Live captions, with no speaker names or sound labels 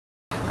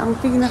Ang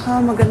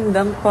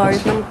pinakamagandang part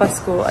ng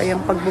Pasko ay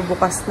ang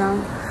pagbubukas ng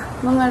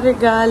mga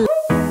regalo.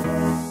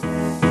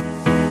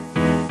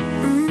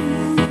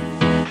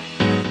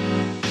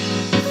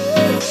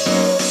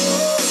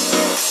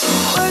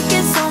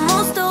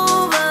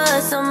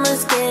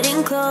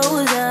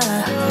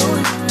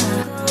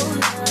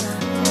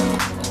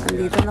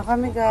 Andito na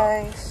kami,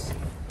 guys.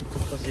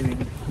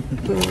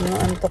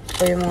 Antok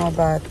pa yung mga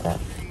bata.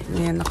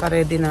 Ayan,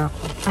 naka-ready na ako.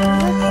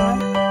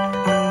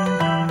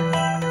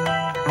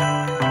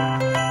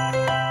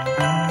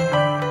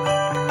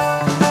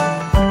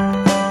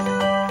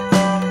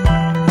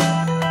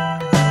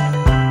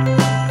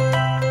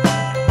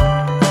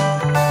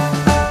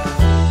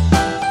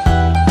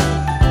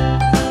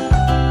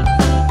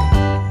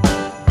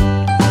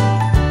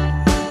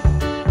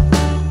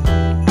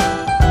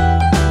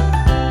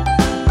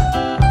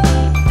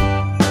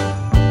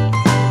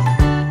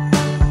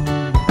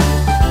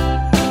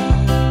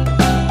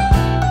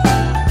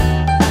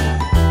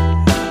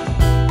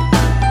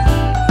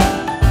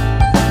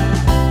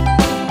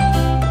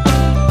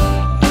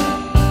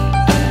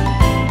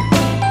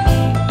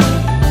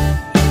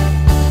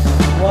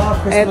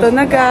 Eto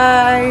na,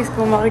 guys,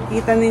 kung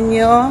makikita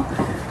ninyo,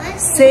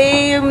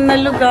 same na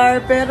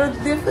lugar pero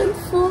different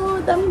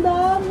food. Ang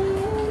dami.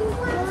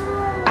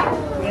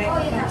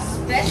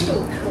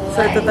 So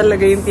ito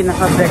talaga yung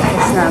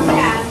pinaka-breakfast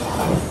namin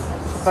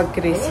kapag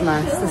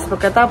Christmas. Tapos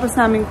pagkatapos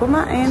namin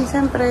kumain,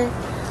 siyempre,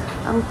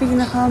 ang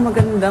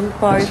pinaka-magandang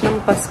part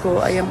ng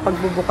Pasko ay ang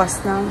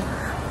pagbubukas ng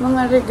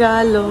mga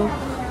regalo.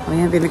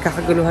 Ayan,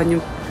 pinagkakaguluhan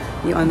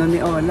yung ano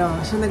ni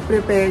Ola. Siya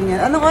nag-prepare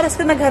niya. Anong oras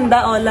ka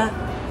naghanda,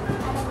 Ola?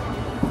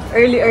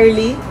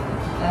 Early?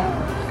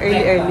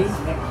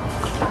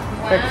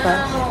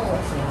 Breakfast.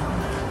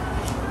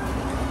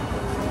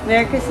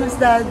 Merry Christmas,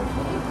 Dad.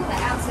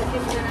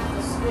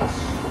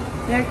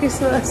 Merry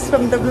Christmas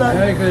from the blood.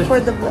 For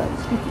the blood.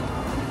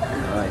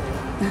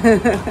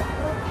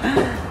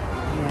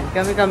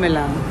 Ayan, kami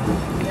lang.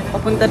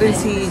 Papunta rin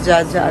si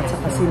Jaja at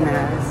saka si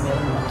Naz.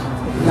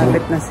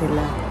 Lapit na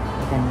sila.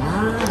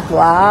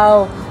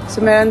 Wow!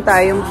 So meron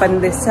tayong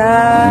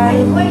pandesal.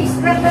 Why is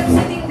Grandad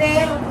sitting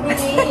there?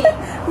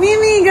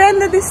 Mimi,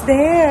 Grandad is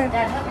there.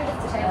 Dad, how can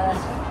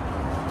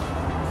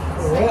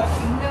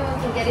no one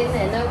can get in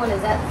there. No one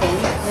is that thin.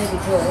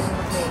 Maybe good.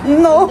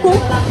 No.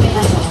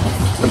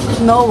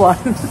 No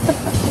one.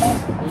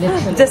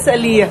 Just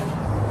Aliyah.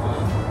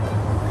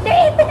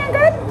 Naipin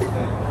agad.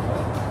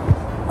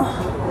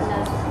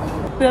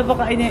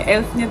 Pinapakain niya yung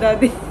elf niya,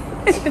 Daddy.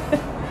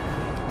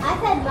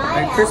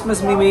 Merry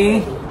Christmas,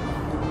 Mimi.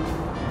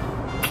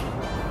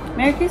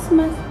 Merry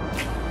Christmas.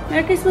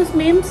 Merry Christmas,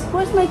 Mims.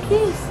 Where's my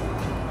keys?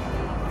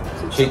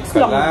 Cheeks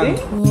ka lang.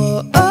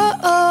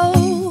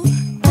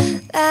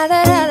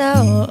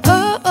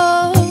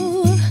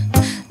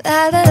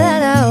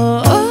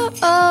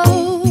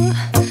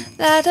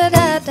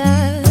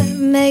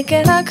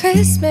 Making our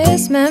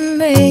Christmas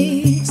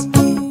memories.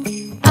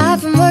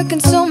 I've been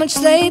working so much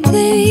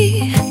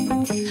lately,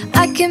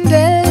 I can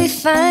barely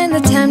find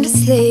the time to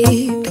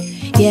sleep.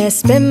 Yeah, I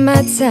spend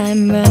my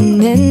time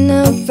running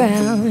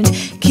around,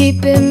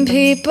 keeping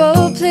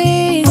people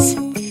pleased.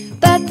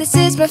 But this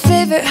is my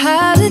favorite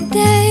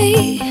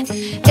holiday.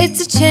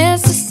 It's a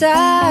chance to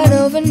start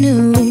over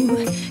new.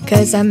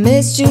 Cause I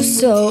missed you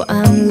so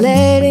I'm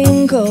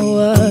letting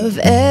go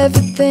of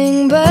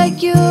everything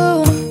but you.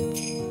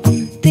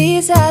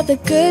 These are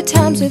the good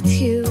times with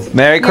you.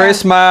 Merry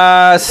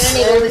Christmas!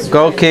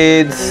 Go,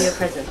 kids!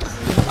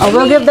 Oh,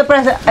 we'll give the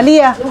present.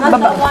 Aliyah,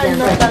 baba.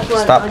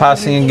 Stop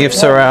passing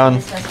gifts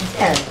around.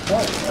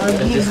 I'll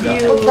give you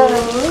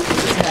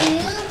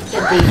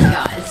these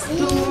guys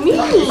to me.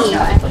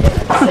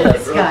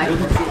 This guy.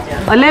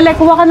 Oh, Lele,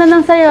 kuha ka na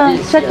ng sayo.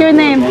 Check your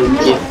name.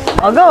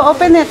 Oh, go,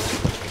 open it.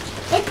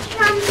 It's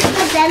from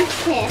the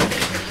dentist.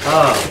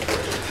 Oh.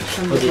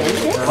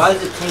 Why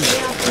is it pink?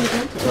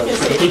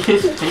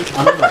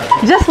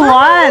 Just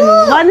one.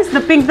 One is the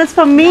pink. That's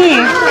for me.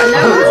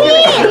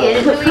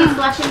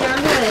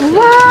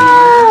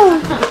 Wow.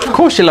 Of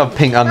course you love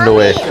pink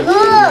underwear.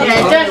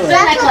 Yeah, don't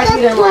act like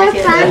you don't like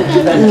it.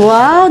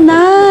 Wow,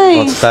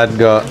 nice. What's Dad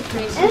got?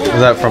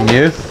 Is that from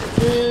you?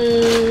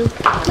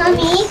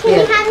 Mommy, can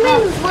you hand me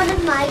one of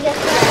my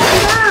gifts?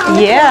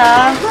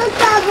 Yeah. Look,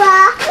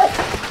 Papa.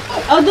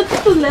 Oh, that's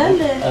to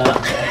Lele.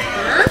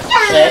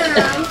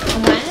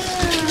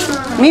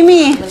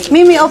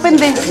 Mimi, open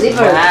this.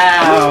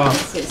 Wow.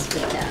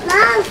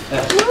 Love,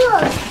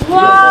 look.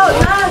 Wow,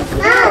 nice.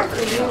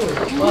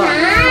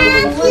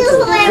 Thank you,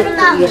 whoever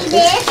got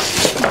this.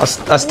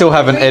 I still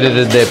haven't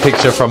edited their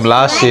picture from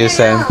last year,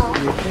 Sam.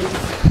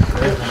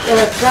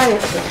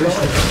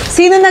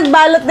 Sino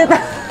nagbalot nito?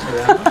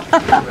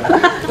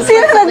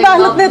 Sino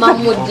nagbalot nito?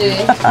 Mom would do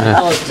it.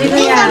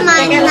 These are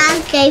mine and Mom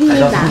gave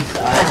me that.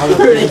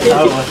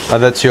 Oh,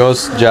 that's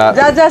yours, Ja.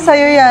 Jaja,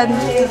 sa'yo yan.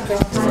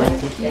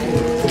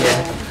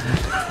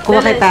 Kuha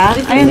kita?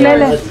 Ayun,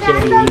 Lele.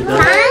 Thank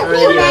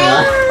you,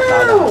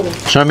 Mom.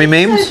 Show me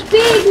memes.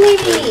 Big,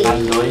 Mimi.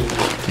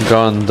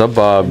 Gone the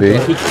Barbie.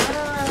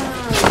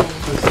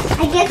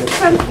 I gift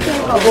from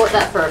King. I bought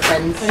that for a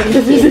friend.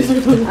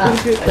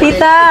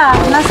 Tita,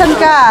 nasan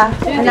ka?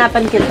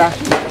 Hanapan kita.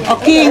 O,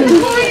 King.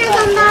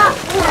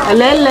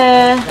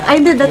 Lele.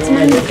 Ay, hindi, that's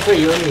mine. For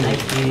you only.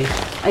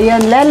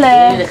 Ayan, Need a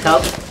Lele.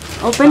 cup?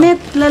 Open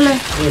it, Lele.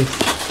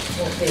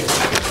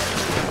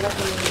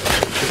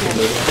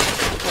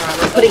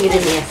 Putting it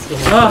in the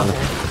asking.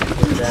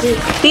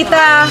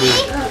 Tita.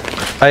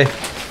 Hey.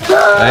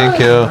 Thank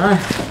you.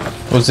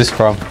 Who's this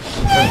from?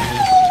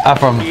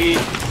 From.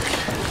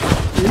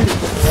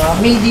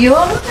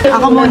 Medium?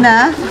 Ako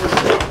muna.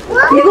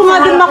 Hindi ko nga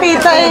din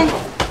makita eh.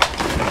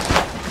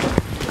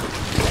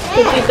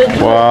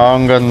 Wow,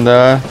 ang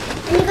ganda.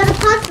 You got a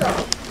puzzle.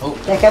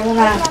 Teka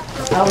muna.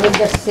 I will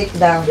just sit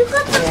down. Sit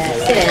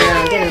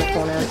down, get in the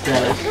corner.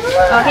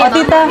 O,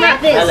 Tita.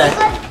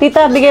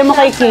 Tita, bigay mo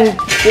kay King.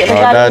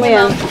 Regalo mo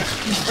yan.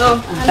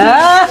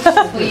 Ah!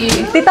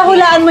 Tita,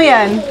 hulaan mo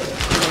yan.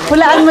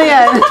 Hulaan mo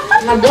yan.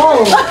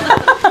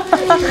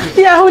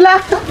 Yeah, hula.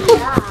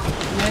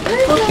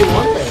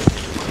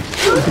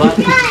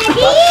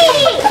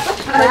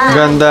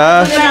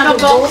 Ganda.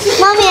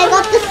 Mommy, I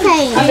got the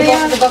same.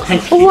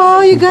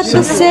 Wow, you got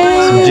the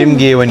same. Gym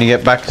gear when you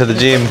get back to the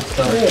gym.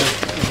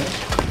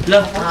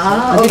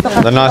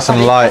 They're nice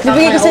and light.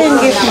 Bigay ko sa'yo yung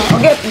gift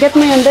mo. Get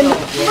mo yan, dali.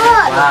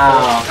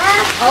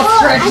 I'll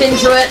stretch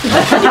into it.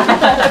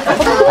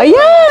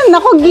 Ayan!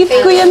 Ako, gift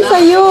ko yan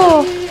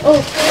sa'yo. Oh,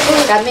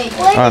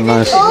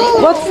 nice.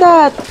 What's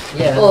that?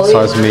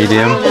 Size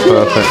medium.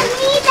 Perfect.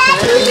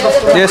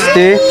 Yes,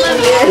 dear.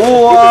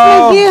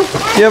 Wow. Gift.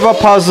 You have a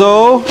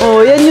puzzle.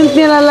 Oh, yan yung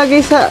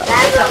nilalagay sa...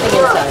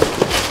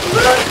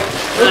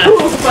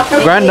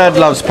 Granddad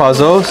loves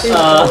puzzles. It's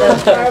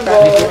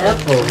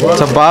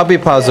a Barbie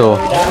puzzle.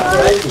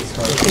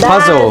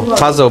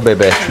 Puzzle,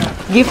 baby.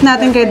 Gift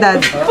natin kay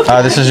Dad.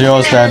 This is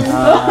yours, Dad.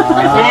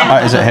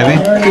 Is it heavy?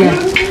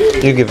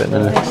 You give it,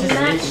 Lily.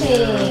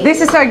 This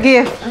is our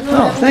gift.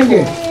 Oh, thank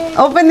you.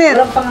 Open it.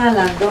 Walang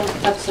pangalan. Don't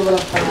touch walang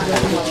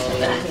pangalan.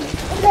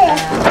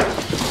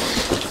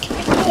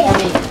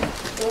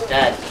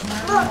 Dad.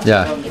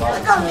 Yeah.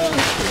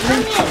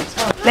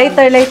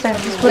 Later.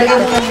 Just put it in.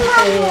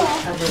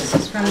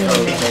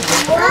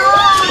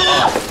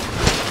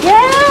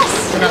 Yes!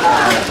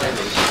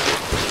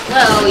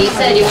 Well, you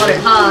said you wanted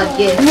hard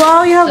gifts.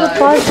 Wow, you have a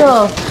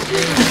puzzle.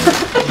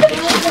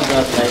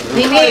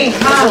 Mimi,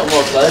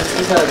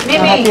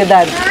 Mimi. Your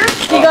dad.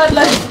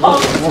 Wow,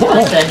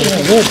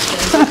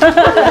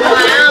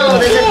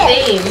 there's a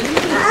theme.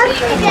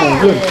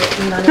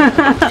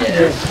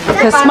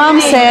 Because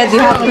Mom said you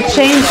have to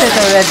change it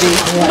already.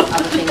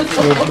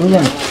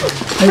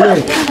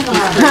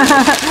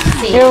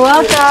 You're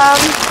welcome.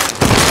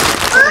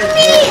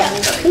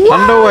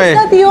 Underwear. Is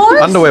that yours?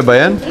 Underwear ba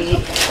yan?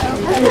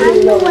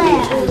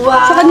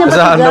 Sa kanya Is ba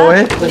that ito?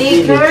 underwear?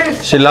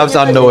 She loves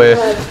underwear.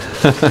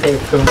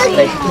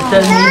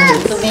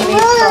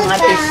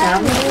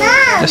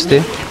 Yes,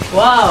 dear.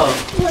 Wow.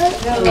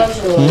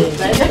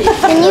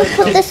 Can you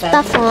put this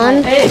stuff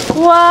on?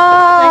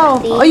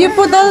 Wow! Oh, you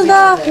put all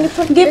the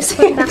gifts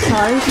here.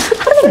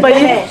 Ano ba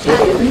yun?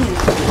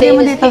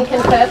 Theme is pink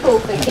and purple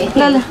for Kiki.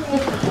 Lala.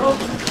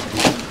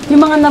 Yung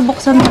mga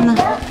nabuksan mo na.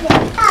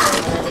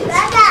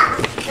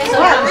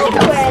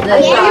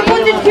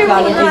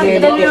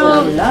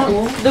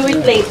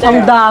 Ang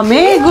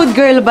dami. Good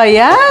girl ba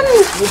yan?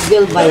 Good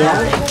girl ba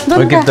yan?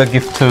 We'll give the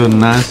gift to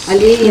Nas.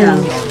 Aliyah.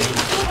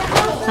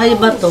 Sa'yo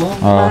ba to?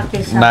 Oh,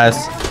 Nas.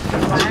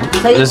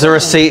 There's a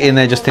receipt in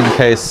there just in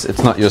case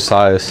it's not your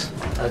size.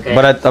 Okay.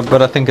 But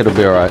I think it'll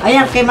be alright.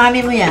 Ayan, kay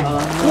mami mo yan.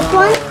 This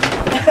one?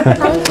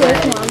 How's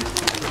yours, Mom?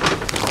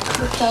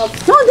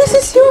 No, this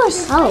is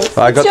yours. Oh.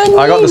 I got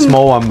the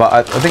small one, but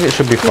I think it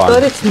should be But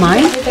fine. it's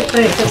mine.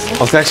 I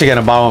was actually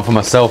going to buy one for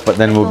myself, but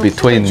then we'll be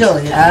twins. Oh,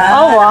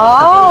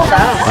 wow.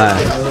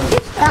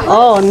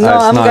 Oh, no,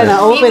 That's I'm nice. gonna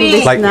open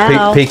this Like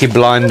now. Peaky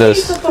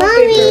Blinders.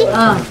 Mommy.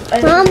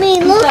 Mommy,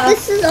 look,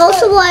 this is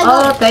also what I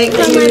got Thank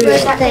for my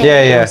birthday.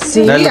 Yeah.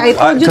 See, I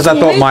told you Because I to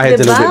thought my wait,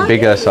 head's a little diba? bit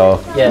bigger, so.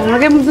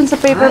 Lagay mo dun sa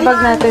paper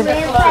bag natin.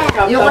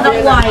 Yung anak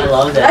ko ay. I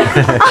love that.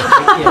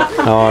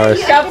 No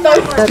worries.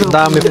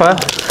 Dami pa.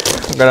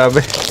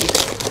 Grabe.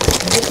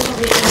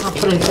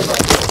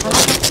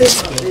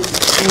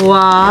 May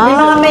Wow.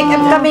 mga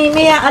makeup kami,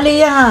 Mia,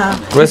 Aliyah.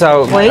 Where's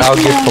our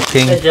gift for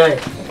King? Enjoy.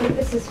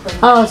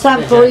 Oh,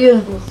 some for you.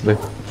 I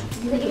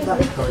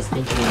was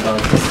thinking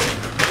about this.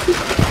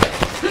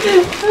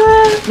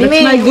 Mimi,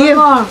 my gift.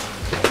 more.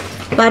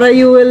 Para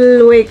you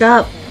will wake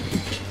up.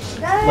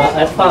 But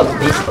I found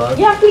this one.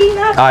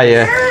 Ah,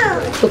 yeah.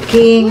 To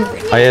King.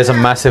 Oh, yeah, there's a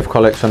massive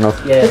collection of.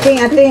 Yeah. To King,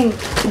 I think.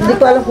 Hindi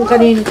ko alam kung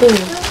kanino to.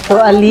 To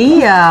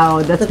Aliyah.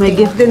 Oh, that's my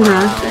gift din,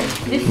 ha?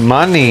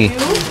 Money.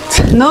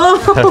 No.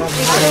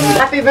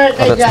 Happy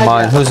birthday, Oh, that's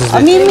mine. Whose is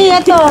this? Mimi,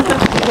 ito.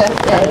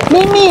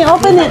 Mimi,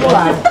 open it.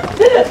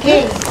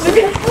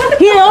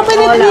 Here, open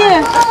it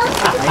here.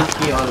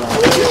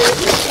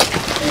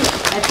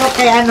 Ito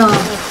kay ano.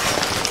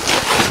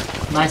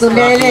 Nice To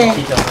Lele.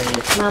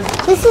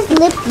 This is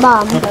lip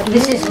balm.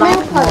 This is my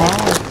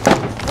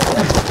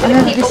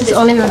This is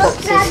all yours.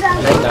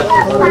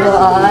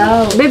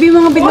 Wow. Baby,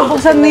 mga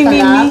binubuksan ni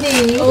Mimi.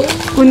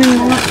 Kunin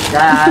mo nga.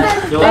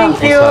 Thank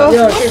you.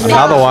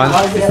 Another one.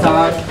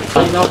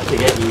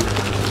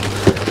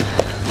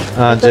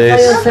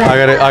 Jace, I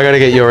gotta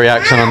get your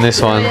reaction on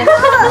this one.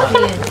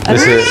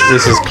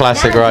 This is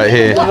classic right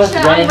here.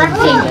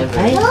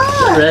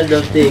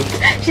 Random thing.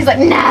 She's like,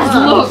 nah,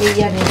 look. It's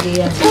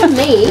from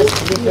me.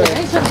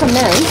 It's not from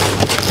them.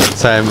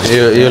 Same.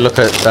 You look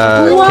at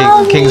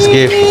King's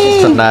gift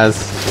to Naz.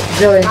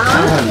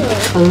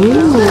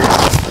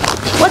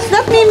 What's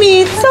that,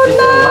 Mimi? It's so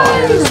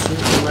nice.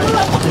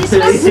 It's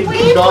for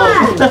swimming. Oh,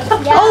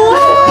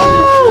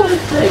 wow.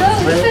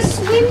 It's for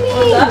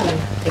swimming.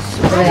 It's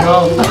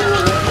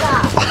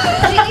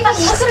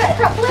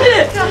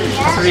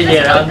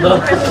really random.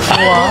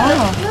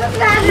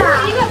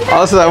 I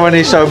was like, when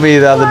he showed me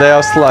the other day, I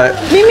was like,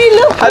 Mimi,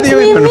 look. how do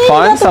you even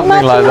find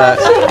something like that?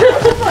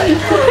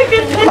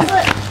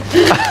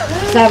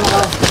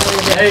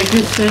 Merry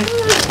Christmas.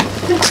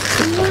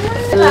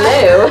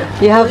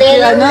 You have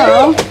to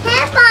know.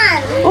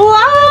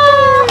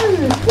 Wow.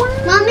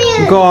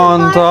 Mommy. Go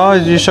on,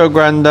 did you show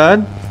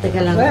Granddad?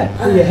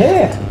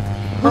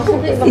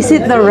 Is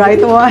it the right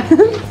one?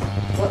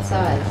 What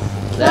size?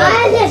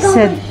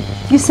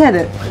 You said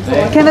it.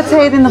 Cannot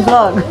say it in the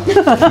vlog.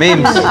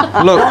 Memes.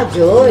 Look.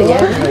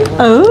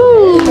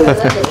 Oh. I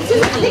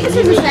think it's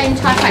in the same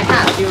type I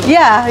have.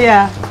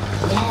 Yeah.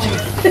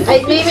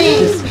 Ay,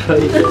 Mimi!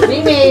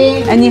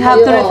 And you have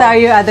to retire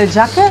your other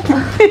jacket?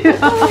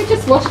 Oh, we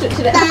just washed it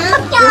today.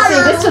 We'll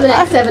see this for the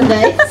next 7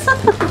 days.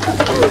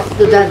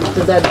 To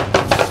dad.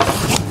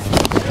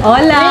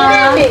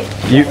 Hola.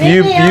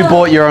 You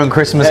bought your own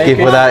Christmas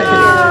gift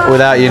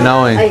without you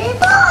knowing.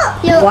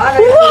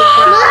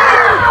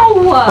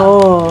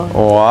 Oh.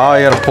 Wow,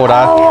 you gotta pour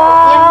that.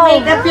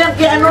 Makeup yan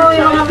kay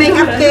yung mga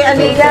makeup kay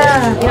Anila.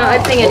 You're not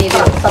opening any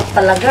of it. Top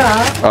talaga.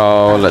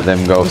 Oh, let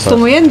them go. Gusto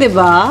mo yan, di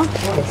ba?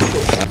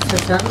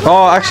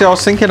 Oh, actually, I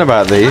was thinking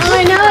about these.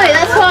 I know,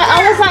 that's why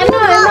I was like,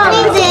 no,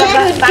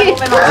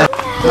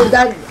 So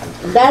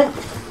dad.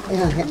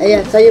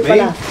 Ayan, sa'yo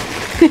pala.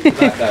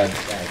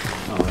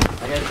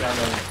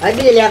 Ay,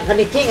 binili ang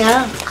kaniking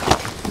ha.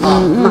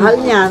 Mahal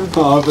niyan.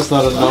 Oh, it's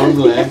not a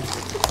normal.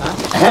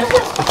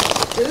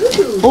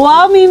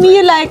 Wow,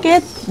 Mimi, you like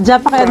it?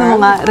 Diyan pa kayo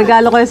mo nga.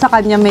 Regalo ko yun sa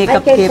kanya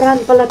makeup Kay kit.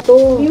 Fran pala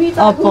to.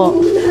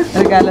 Opo.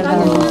 Regalo na.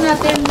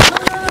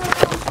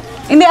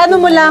 Hindi, ano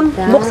mo lang.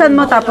 Buksan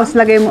mo tapos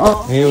lagay mo.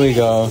 Oh. Here we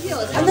go.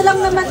 Ano lang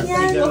naman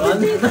yan?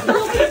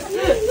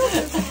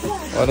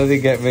 What did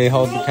he get me?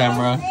 Hold the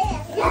camera.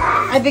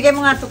 Ay, bigay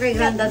mo nga to kay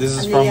Granddad. This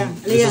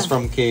is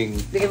from King.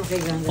 Bigay mo kay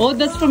Granddad. Oh,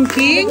 that's from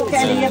King?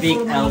 Kay Aliyah big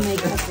puro mga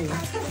makeup eh.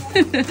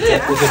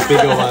 It's a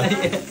bigger one.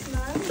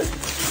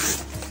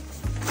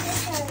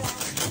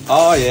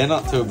 Oh yeah,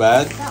 not too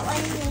bad.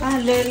 Ah,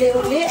 lele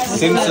uli.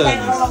 Simpsons.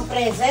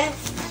 Present.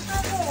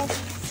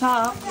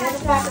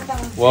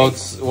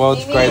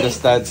 World's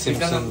greatest dad,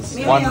 Simpsons.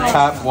 One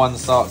tap, one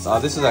socks. Oh,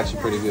 this is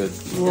actually pretty good.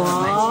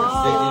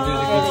 Wow. You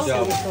did a good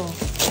job.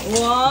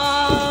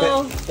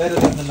 Wow. Better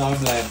than the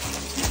gnome lamp.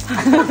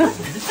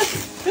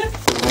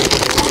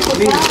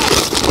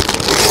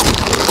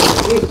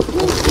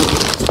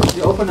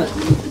 You open it.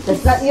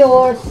 That's not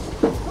yours.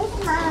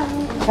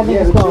 Sabi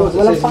ko,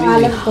 walang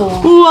pangalan to.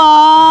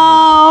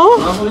 Wow.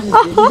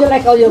 Did you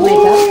like all your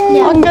makeup?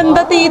 Ang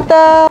ganda,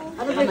 tita.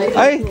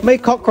 Ay, may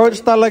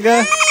cockroach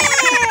talaga.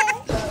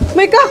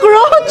 May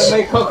cockroach.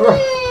 May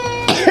cockroach.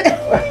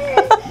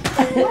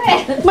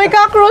 May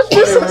cockroach.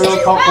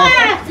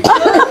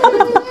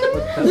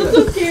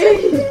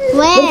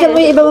 Buksan mo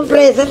yung iba mong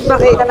present,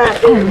 pakita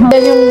natin.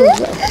 Yan yung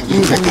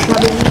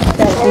sabi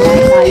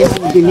yung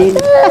bilhin.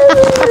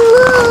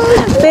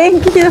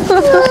 Thank you.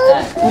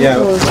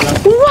 Yeah.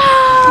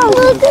 Wow.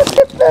 Look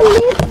at the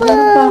lip.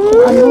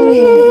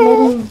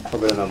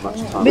 Probably not much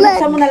time.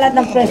 Binuksan mo na lahat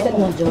ng present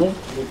mo, Joy.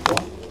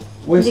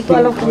 Hindi ko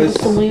alam kung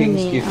gusto mo yun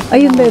eh.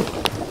 Ayun, babe.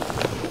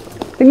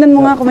 Tingnan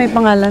mo nga kung may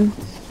pangalan.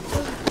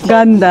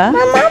 Ganda.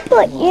 Mama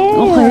put you.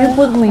 Okay,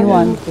 put me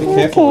one. Be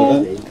careful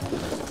with it.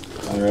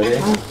 Are you ready?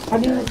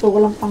 Sabi mo ito,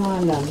 walang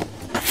pangalan.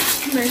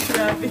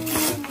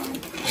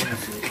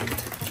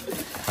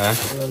 Huh?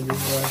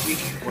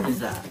 What is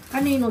that?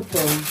 Kanino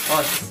to?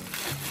 Oh,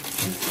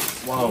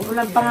 wow.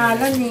 Walang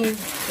pangalan eh.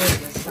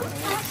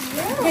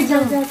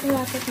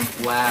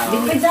 Wow.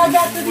 May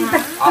dada to dito.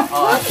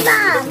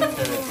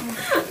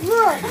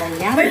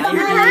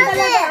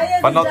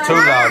 But not too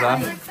loud, huh?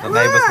 The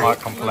neighbors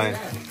might complain.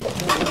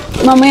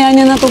 Mamaya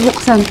niya na ito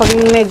buksan pag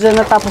medyo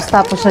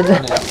natapos-tapos siya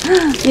dyan.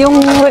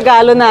 Yung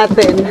regalo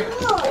natin.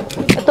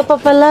 Ito pa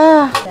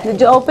pala.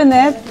 Did you open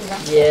it?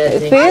 Yeah,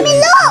 It fits?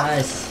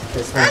 nice.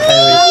 That's my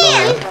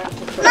favorite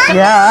color.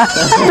 Yeah.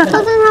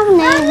 Doesn't have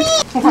names.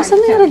 Saan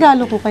na yung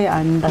regalo ko kay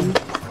Andy?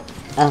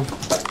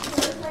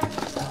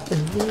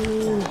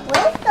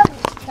 Where's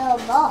the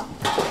box?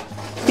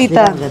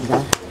 Tita, Ang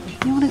ganda.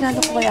 yung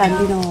regalo ko kay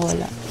Andy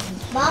nawawala.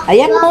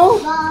 Ayan mo.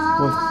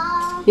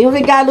 Yung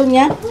regalo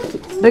niya.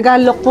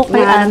 Regalo ko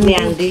kay Ni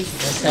Andy.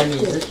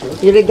 Andy.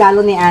 Yung regalo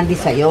ni Andy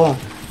sa'yo.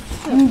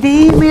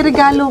 Hindi, may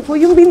regalo ko.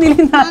 Yung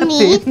binili natin.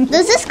 Mommy,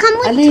 does this come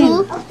with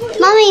two?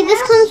 Mommy,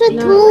 this comes with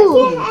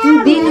two.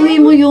 Hindi, inuwi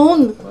mo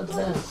yun.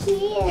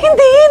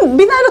 Hindi,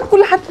 binalot ko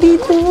lahat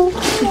dito.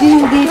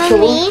 Hindi dito.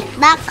 Mommy,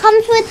 that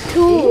comes with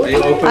two.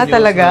 Ah,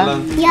 talaga?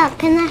 Yeah,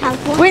 can I have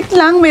one? Wait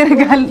lang, may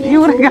regalo.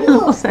 Yung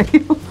regalo ko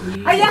sa'yo.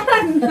 Mommy,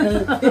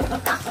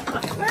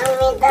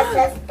 that's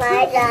a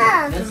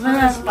spider. It's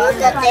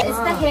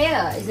the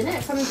hair, isn't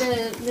it? From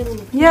the little...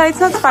 Yeah, it's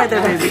not spider,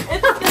 baby.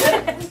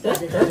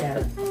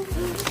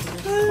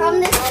 From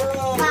this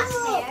black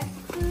hair.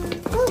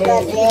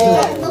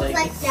 It looks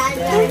like Dad.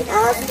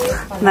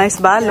 Nice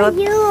balot.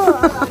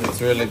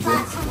 It's really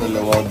good.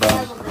 Really well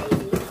done.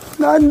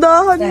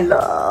 Dahan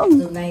lang.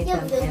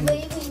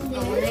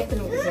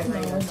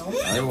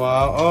 Ay,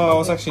 wow. Oh, I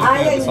was actually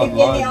looking at this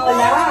online.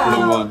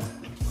 Blue one.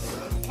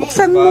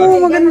 Buksan mo,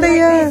 maganda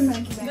yan.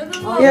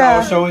 I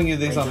Yeah, was showing you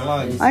this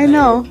online. I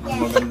know.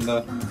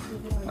 Maganda.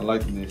 I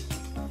like this.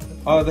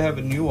 Oh, they have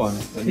a new one.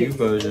 A new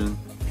version.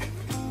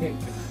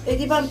 Eh,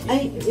 di ba?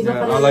 Ay, iba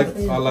Yeah, pala.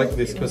 I like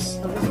this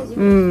because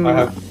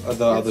I have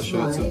the other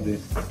shirts of this.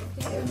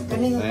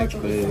 Thanks,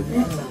 babe.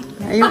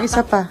 Ay, yung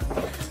isa pa.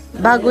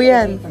 Bago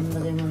yan.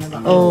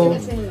 Oh.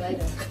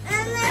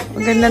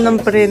 Ang ganda ng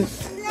print.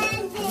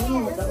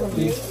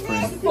 This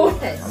print.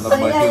 I love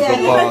my Hugo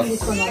Boss.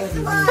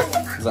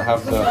 Because I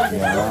have the...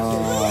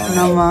 Yeah.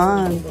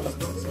 Naman.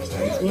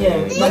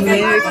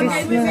 Merry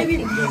Christmas.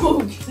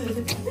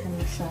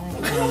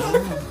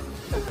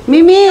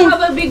 Mimi!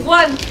 have a big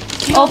one.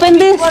 Open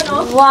this.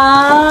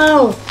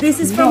 Wow. This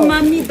is from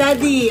Mommy,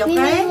 Daddy, Maybe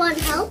okay? you want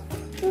help?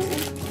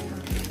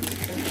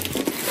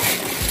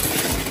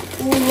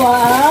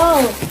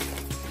 Wow!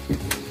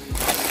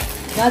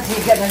 That's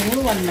you got a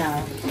new one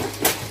now.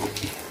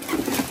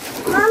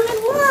 Mommy,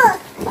 look.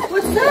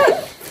 What's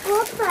that?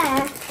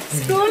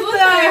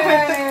 Scooter.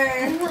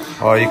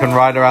 Oh, you can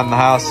ride around the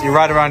house. You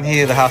ride around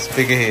here, the house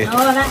bigger here. Oh,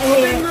 not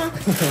here.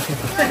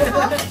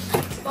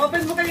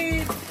 Open mo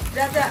kay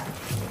Dada.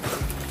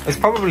 It's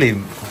probably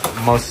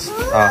most...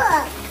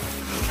 Oh,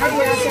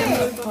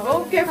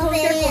 careful,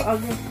 careful.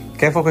 Okay.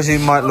 Careful because you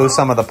might lose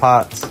some of the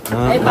parts.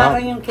 No,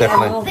 Parang yung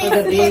definitely.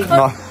 kagabi.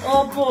 Not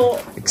Opo.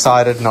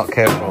 excited, not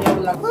careful.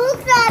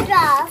 Look,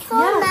 Dada. So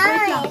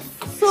nice.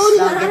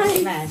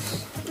 Smash.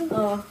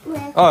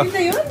 Oh,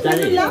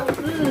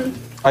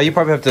 you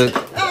probably have to...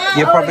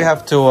 You probably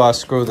have to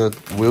screw the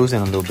wheels in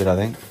a little bit, I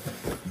think.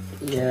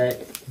 Yeah.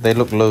 They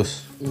look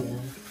loose.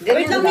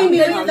 Wait lang, Mimi.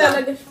 Ganyan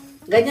talaga.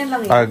 Ganyan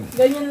lang yun.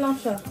 Ganyan lang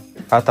siya.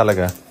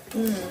 Talaga.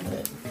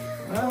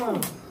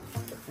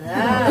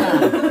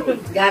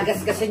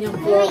 Gagasgasin yung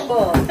floor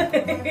ko.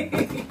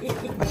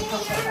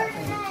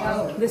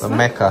 The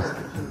Mecca.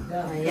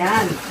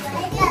 Ayan.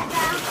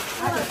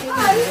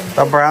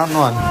 The brown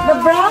one. The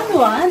brown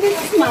one? This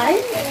is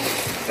mine.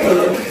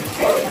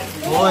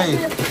 Boy.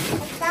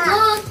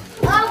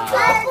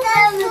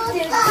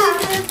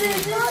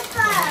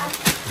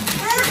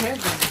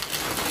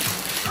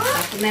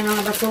 May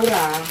mga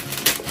basura.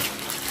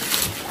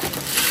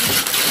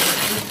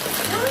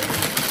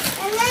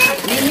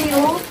 Mimi,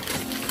 oh.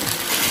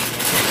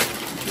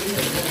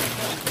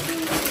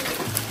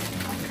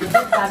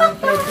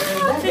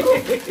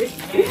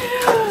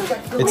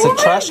 It's a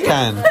trash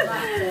can.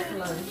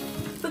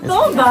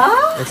 Totoo ba?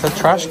 It's a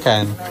trash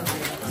can.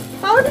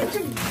 How did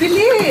you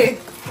bili?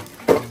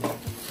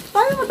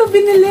 Paano mo ito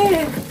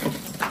binili?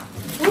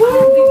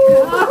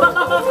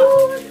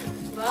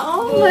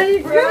 Oh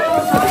my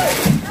God!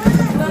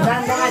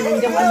 Dahan-dahan,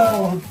 nandiyan ano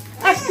ko.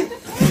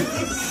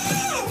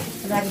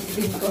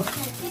 Nagpipin ko.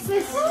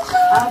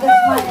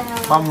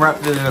 Mum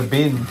wrapped it in a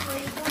bin.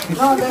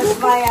 No, that's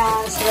my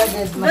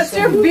shredded mushroom. That's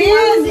your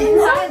bin!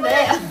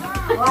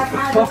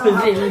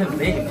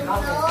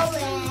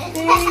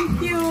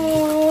 Thank you!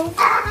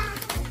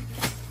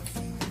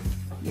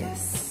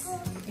 Yes.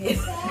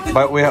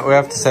 But we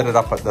have to set it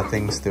up at the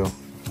thing still.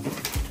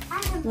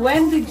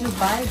 When did you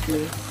buy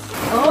this?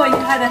 Oh, you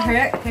had a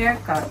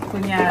haircut.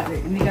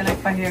 Kunyari, hindi ka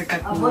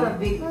nagpa-haircut mo.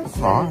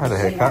 Oh, I had a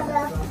haircut.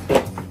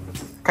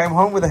 Came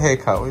home with a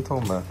haircut. What are you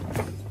talking about?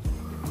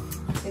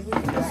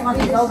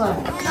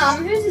 Mom,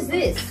 whose is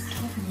this?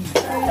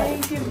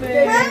 Thank you,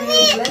 baby.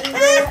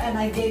 And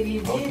I gave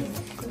you this.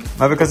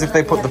 No, because if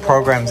they put the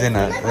programs in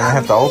it, then they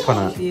have to open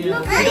it.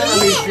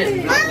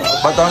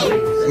 But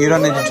you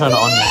don't need to turn it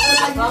on yet.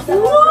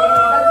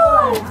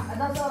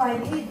 That's all I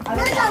need.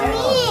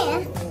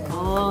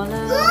 All I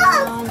Look.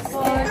 want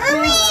for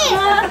Christmas.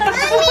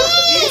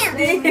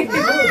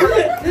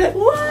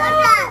 What?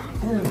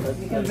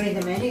 You can bring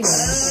them anywhere.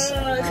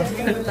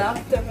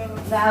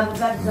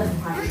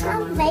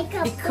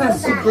 Makeup.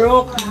 Because you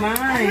broke I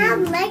mine.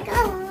 have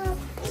makeup.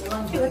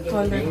 What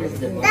color is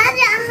this?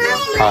 Daddy, I have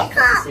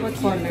makeup. What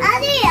color?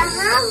 Daddy, I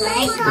have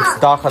makeup. It's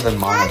darker than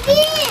mine. I think.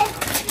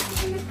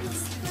 Daddy.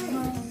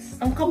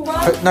 Ang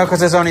kapal. No, because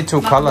there's only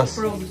two colors.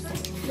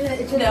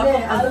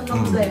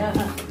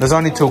 There's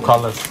only two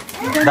colors.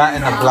 That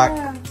and the black.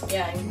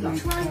 Yeah,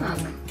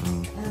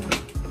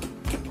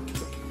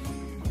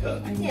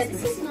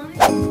 this is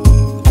nice.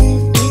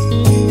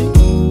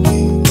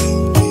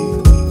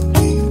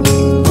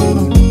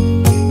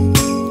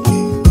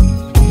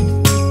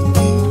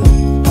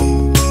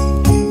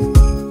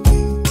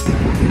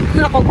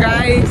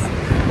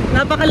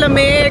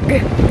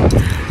 lamig.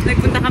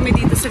 Nagpunta kami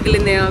dito sa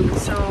Glenelg.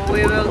 So,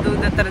 we will do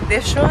the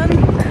tradition.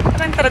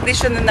 Parang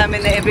tradition na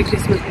namin na every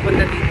Christmas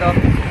pupunta dito.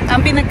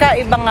 Ang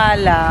pinagkaiba nga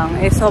lang,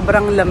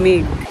 sobrang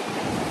lamig.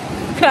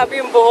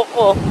 Grabe yung buhok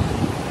ko.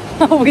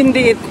 How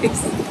windy it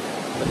is.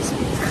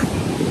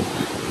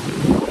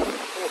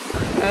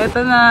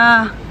 Ito na.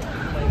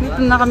 Dito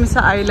na kami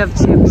sa I Love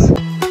Chips.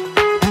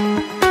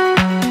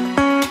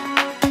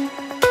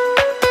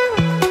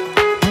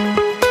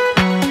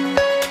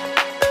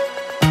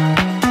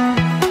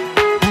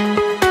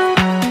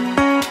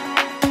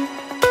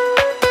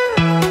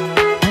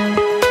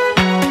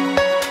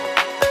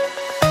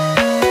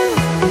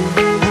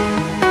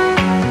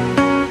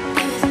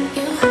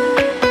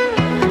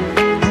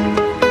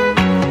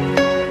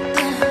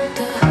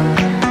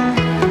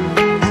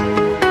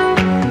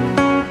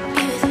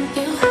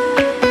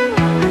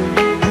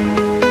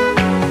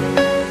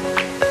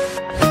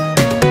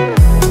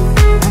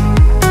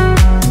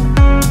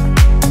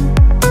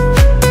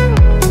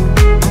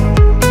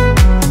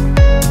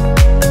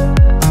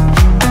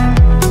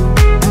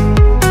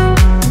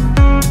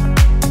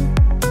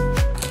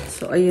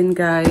 Ayun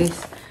guys,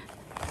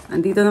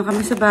 andito na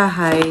kami sa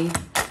bahay.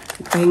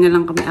 Pahinga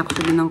lang kami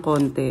actually ng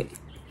konti.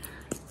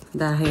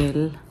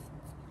 Dahil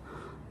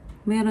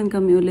meron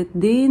kami ulit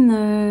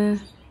dinner.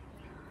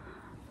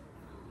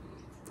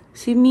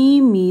 Si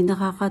Mimi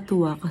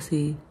nakakatuwa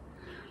kasi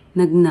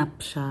nagnap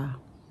siya.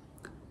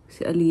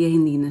 Si Aliyah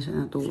hindi na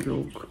siya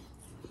natulog.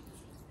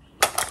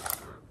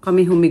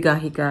 Kami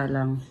humiga-higa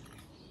lang.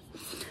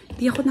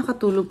 Hindi ako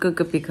nakatulog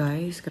kagabi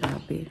guys,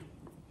 grabe.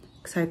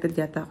 Excited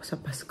yata ako sa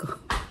Pasko.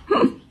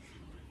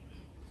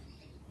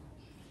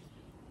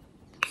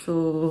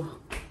 So,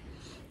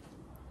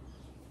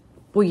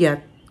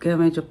 puyat. Kaya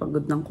medyo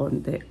pagod ng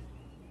konti.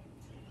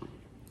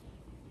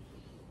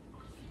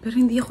 Pero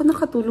hindi ako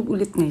nakatulog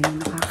ulit ngayon.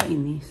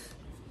 Nakakainis.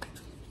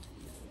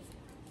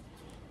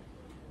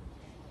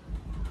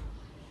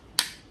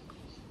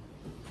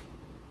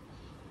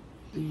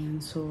 Ayan,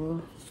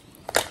 so,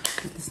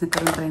 at least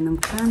nagkaroon tayo ng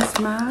chance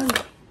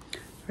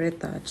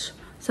mag-retouch.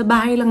 Sa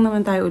bahay lang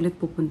naman tayo ulit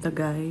pupunta,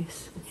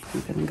 guys.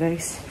 Ayan,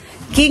 guys.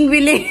 King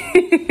Willie!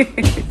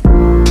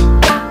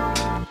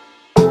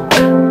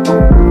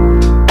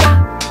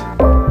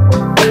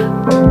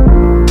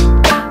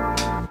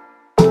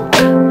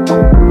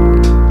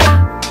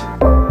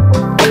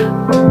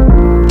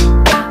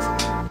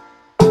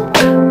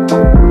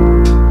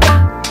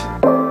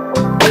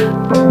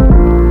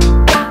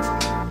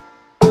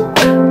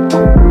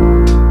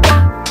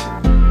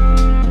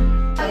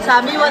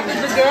 Sammy, what did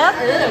you get?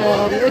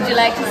 Would you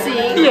like to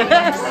see?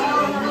 Yes.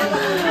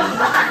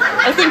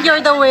 I think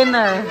you're the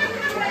winner.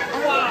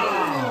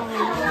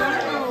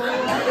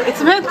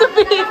 It's meant to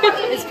be.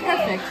 It's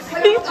perfect.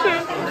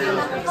 True.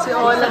 Si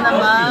Ola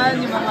naman,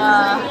 yung mga...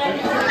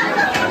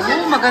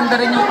 Oh, maganda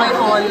rin yung kay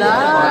Ola.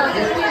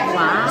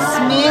 Wow.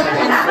 Smith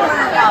and...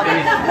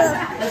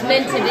 It's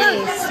meant to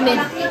be.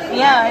 Smith.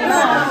 Yeah, I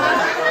know.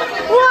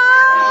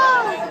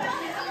 Wow!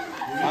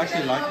 I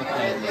actually like the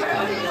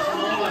flameless.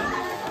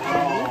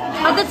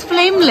 Oh, that's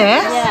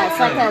flameless? Yeah, it's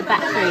like a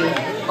battery.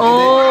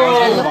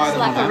 Oh. It looks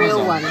like a real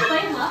one.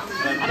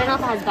 I don't know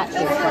if it has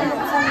batteries.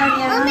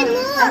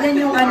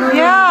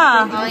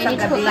 Yeah. Oh, you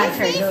need to put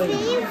batteries.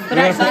 But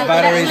Yeah, put it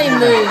batteries actually in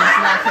moves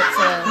like it's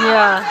a...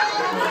 Yeah.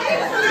 Battery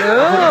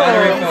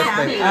Oh. first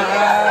thing.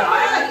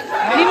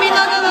 Mimi,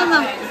 no.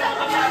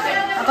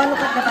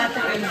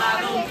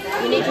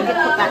 You need to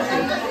put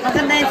batteries.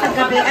 Maganda yan sa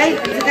gabi. Ay,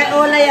 kay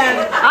Ola yan.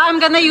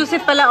 I'm gonna use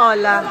it pala,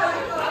 Ola.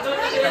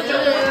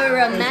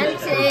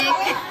 Romantic.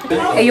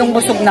 Eh, yung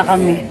busog na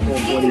kami.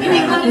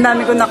 Ang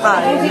dami ko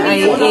nakain.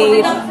 I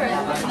ate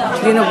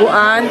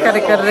dinuguan,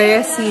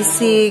 kare-kare,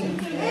 sisig.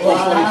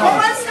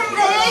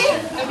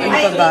 Ano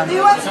pa ba?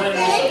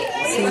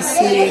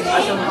 Sisig.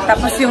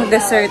 Tapos yung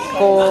dessert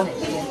ko,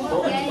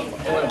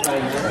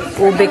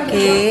 ube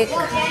cake.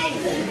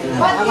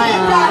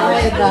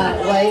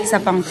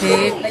 Isa pang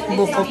cake.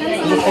 Buko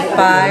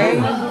pie.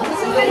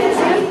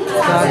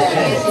 Gosh.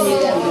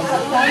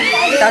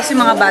 Tapos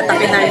yung mga bata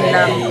kinain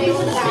lang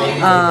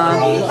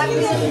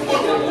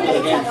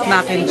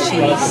mac and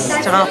cheese.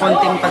 Tsaka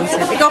konting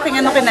pansit. Ikaw, King,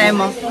 ano kinain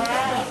mo?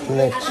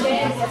 Let's.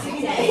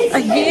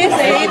 Ay, yes.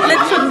 I ate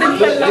lechon din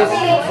pala.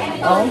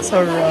 Oh,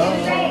 sarap.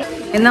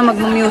 Yan na,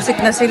 magmu-music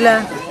na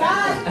sila.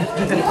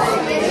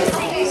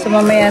 So,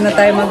 mamaya na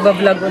tayo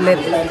magbablog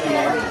ulit.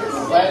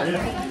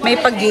 May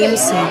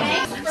pag-games eh.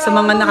 Sa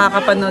mga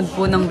nakakapanood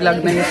po ng vlog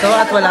na ito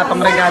at wala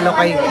pang regalo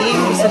kay King,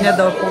 gusto niya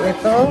daw po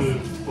ito.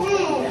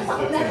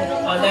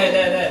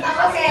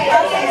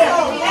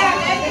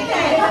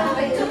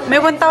 May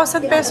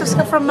 1,000 pesos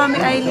ka from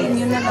Mami Eileen,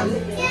 yun na lang.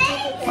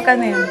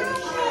 Magkano yun?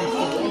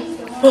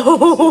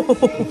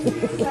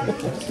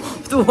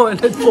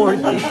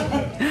 240.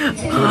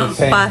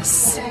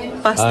 Pass.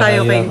 Pass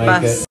tayo kay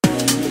pass.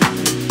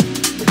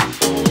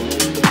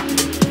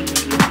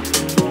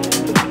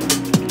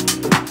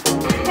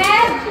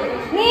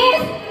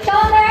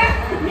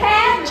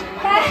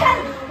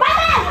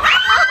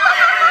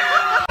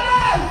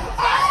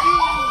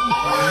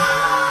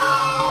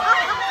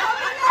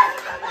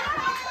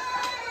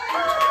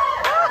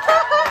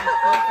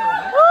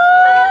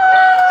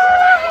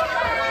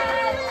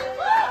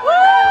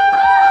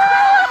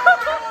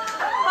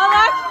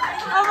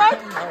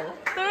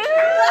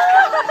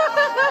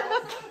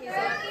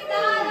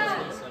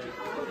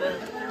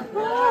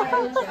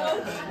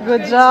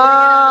 Good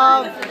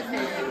job!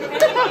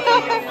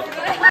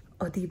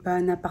 O diba,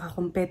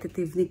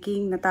 napaka-competitive ni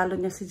King. Natalo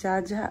niya si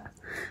Jaja.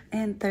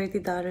 And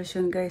 $30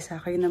 yun guys.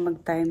 Kayo na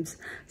mag-times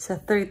sa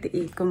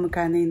 38 kung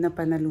magkano yung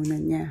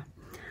napanalunan niya.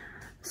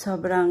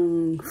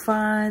 Sobrang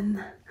fun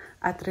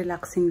at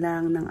relaxing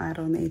lang ng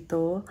araw na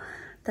ito.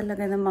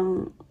 Talaga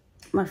namang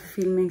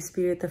mafe-feel mo yung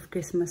spirit of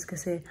Christmas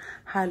kasi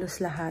halos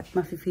lahat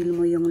mafe-feel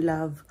mo yung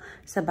love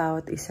sa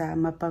bawat isa.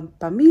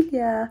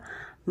 Mapamilya,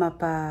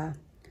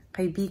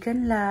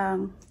 mapa-kaibigan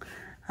lang.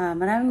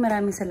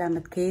 Maraming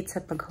salamat Kate sa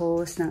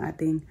pag-host ng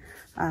ating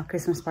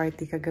Christmas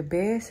party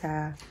kagabi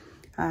sa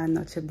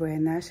Noche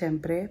Buena.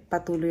 Siyempre,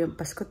 patuloy ang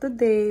Pasko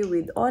today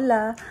with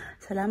Ola.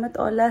 Salamat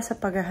Ola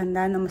sa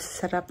paghahanda ng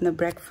masasarap na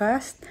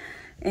breakfast.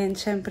 And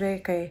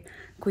siyempre kay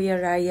Kuya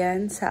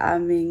Ryan sa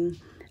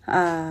aming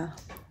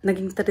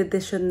naging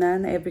tradisyon na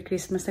every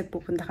Christmas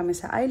nagpupunta kami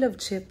sa I Love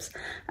Chips.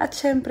 At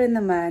siyempre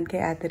naman kay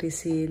Ate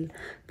Rizil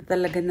na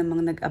talaga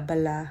namang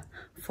nag-abala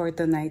for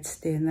tonight's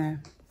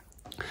dinner.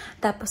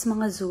 Tapos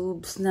mga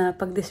Zubs na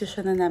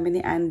pagdesisyon na namin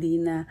ni Andy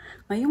na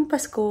ngayong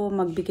Pasko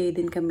magbigay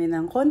din kami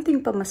ng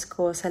konting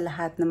pamasko sa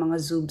lahat ng mga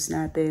Zubs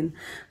natin.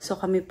 So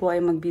kami po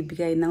ay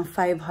magbibigay ng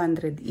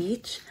 500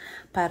 each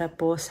para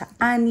po sa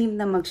 6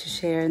 na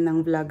mag-share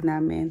ng vlog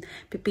namin.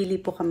 Pipili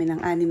po kami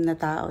ng 6 na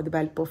tao.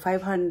 Diba po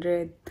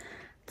 500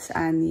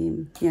 sa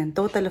 6. Yan,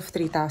 total of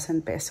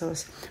 3,000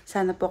 pesos.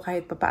 Sana po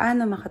kahit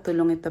papaano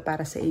makatulong ito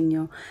para sa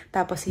inyo.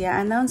 Tapos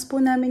i-announce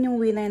po namin yung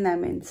winner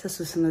namin sa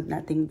susunod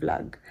nating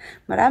vlog.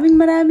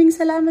 Maraming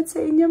salamat sa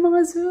inyo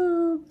mga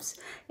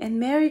Zubs! And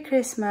Merry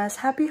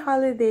Christmas! Happy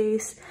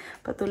Holidays!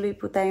 Patuloy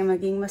po tayong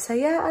maging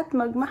masaya at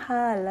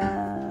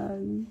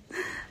magmahalan.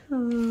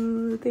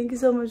 Thank you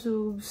so much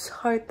Zubs.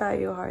 Heart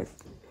tayo, heart.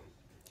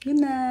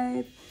 Good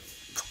night!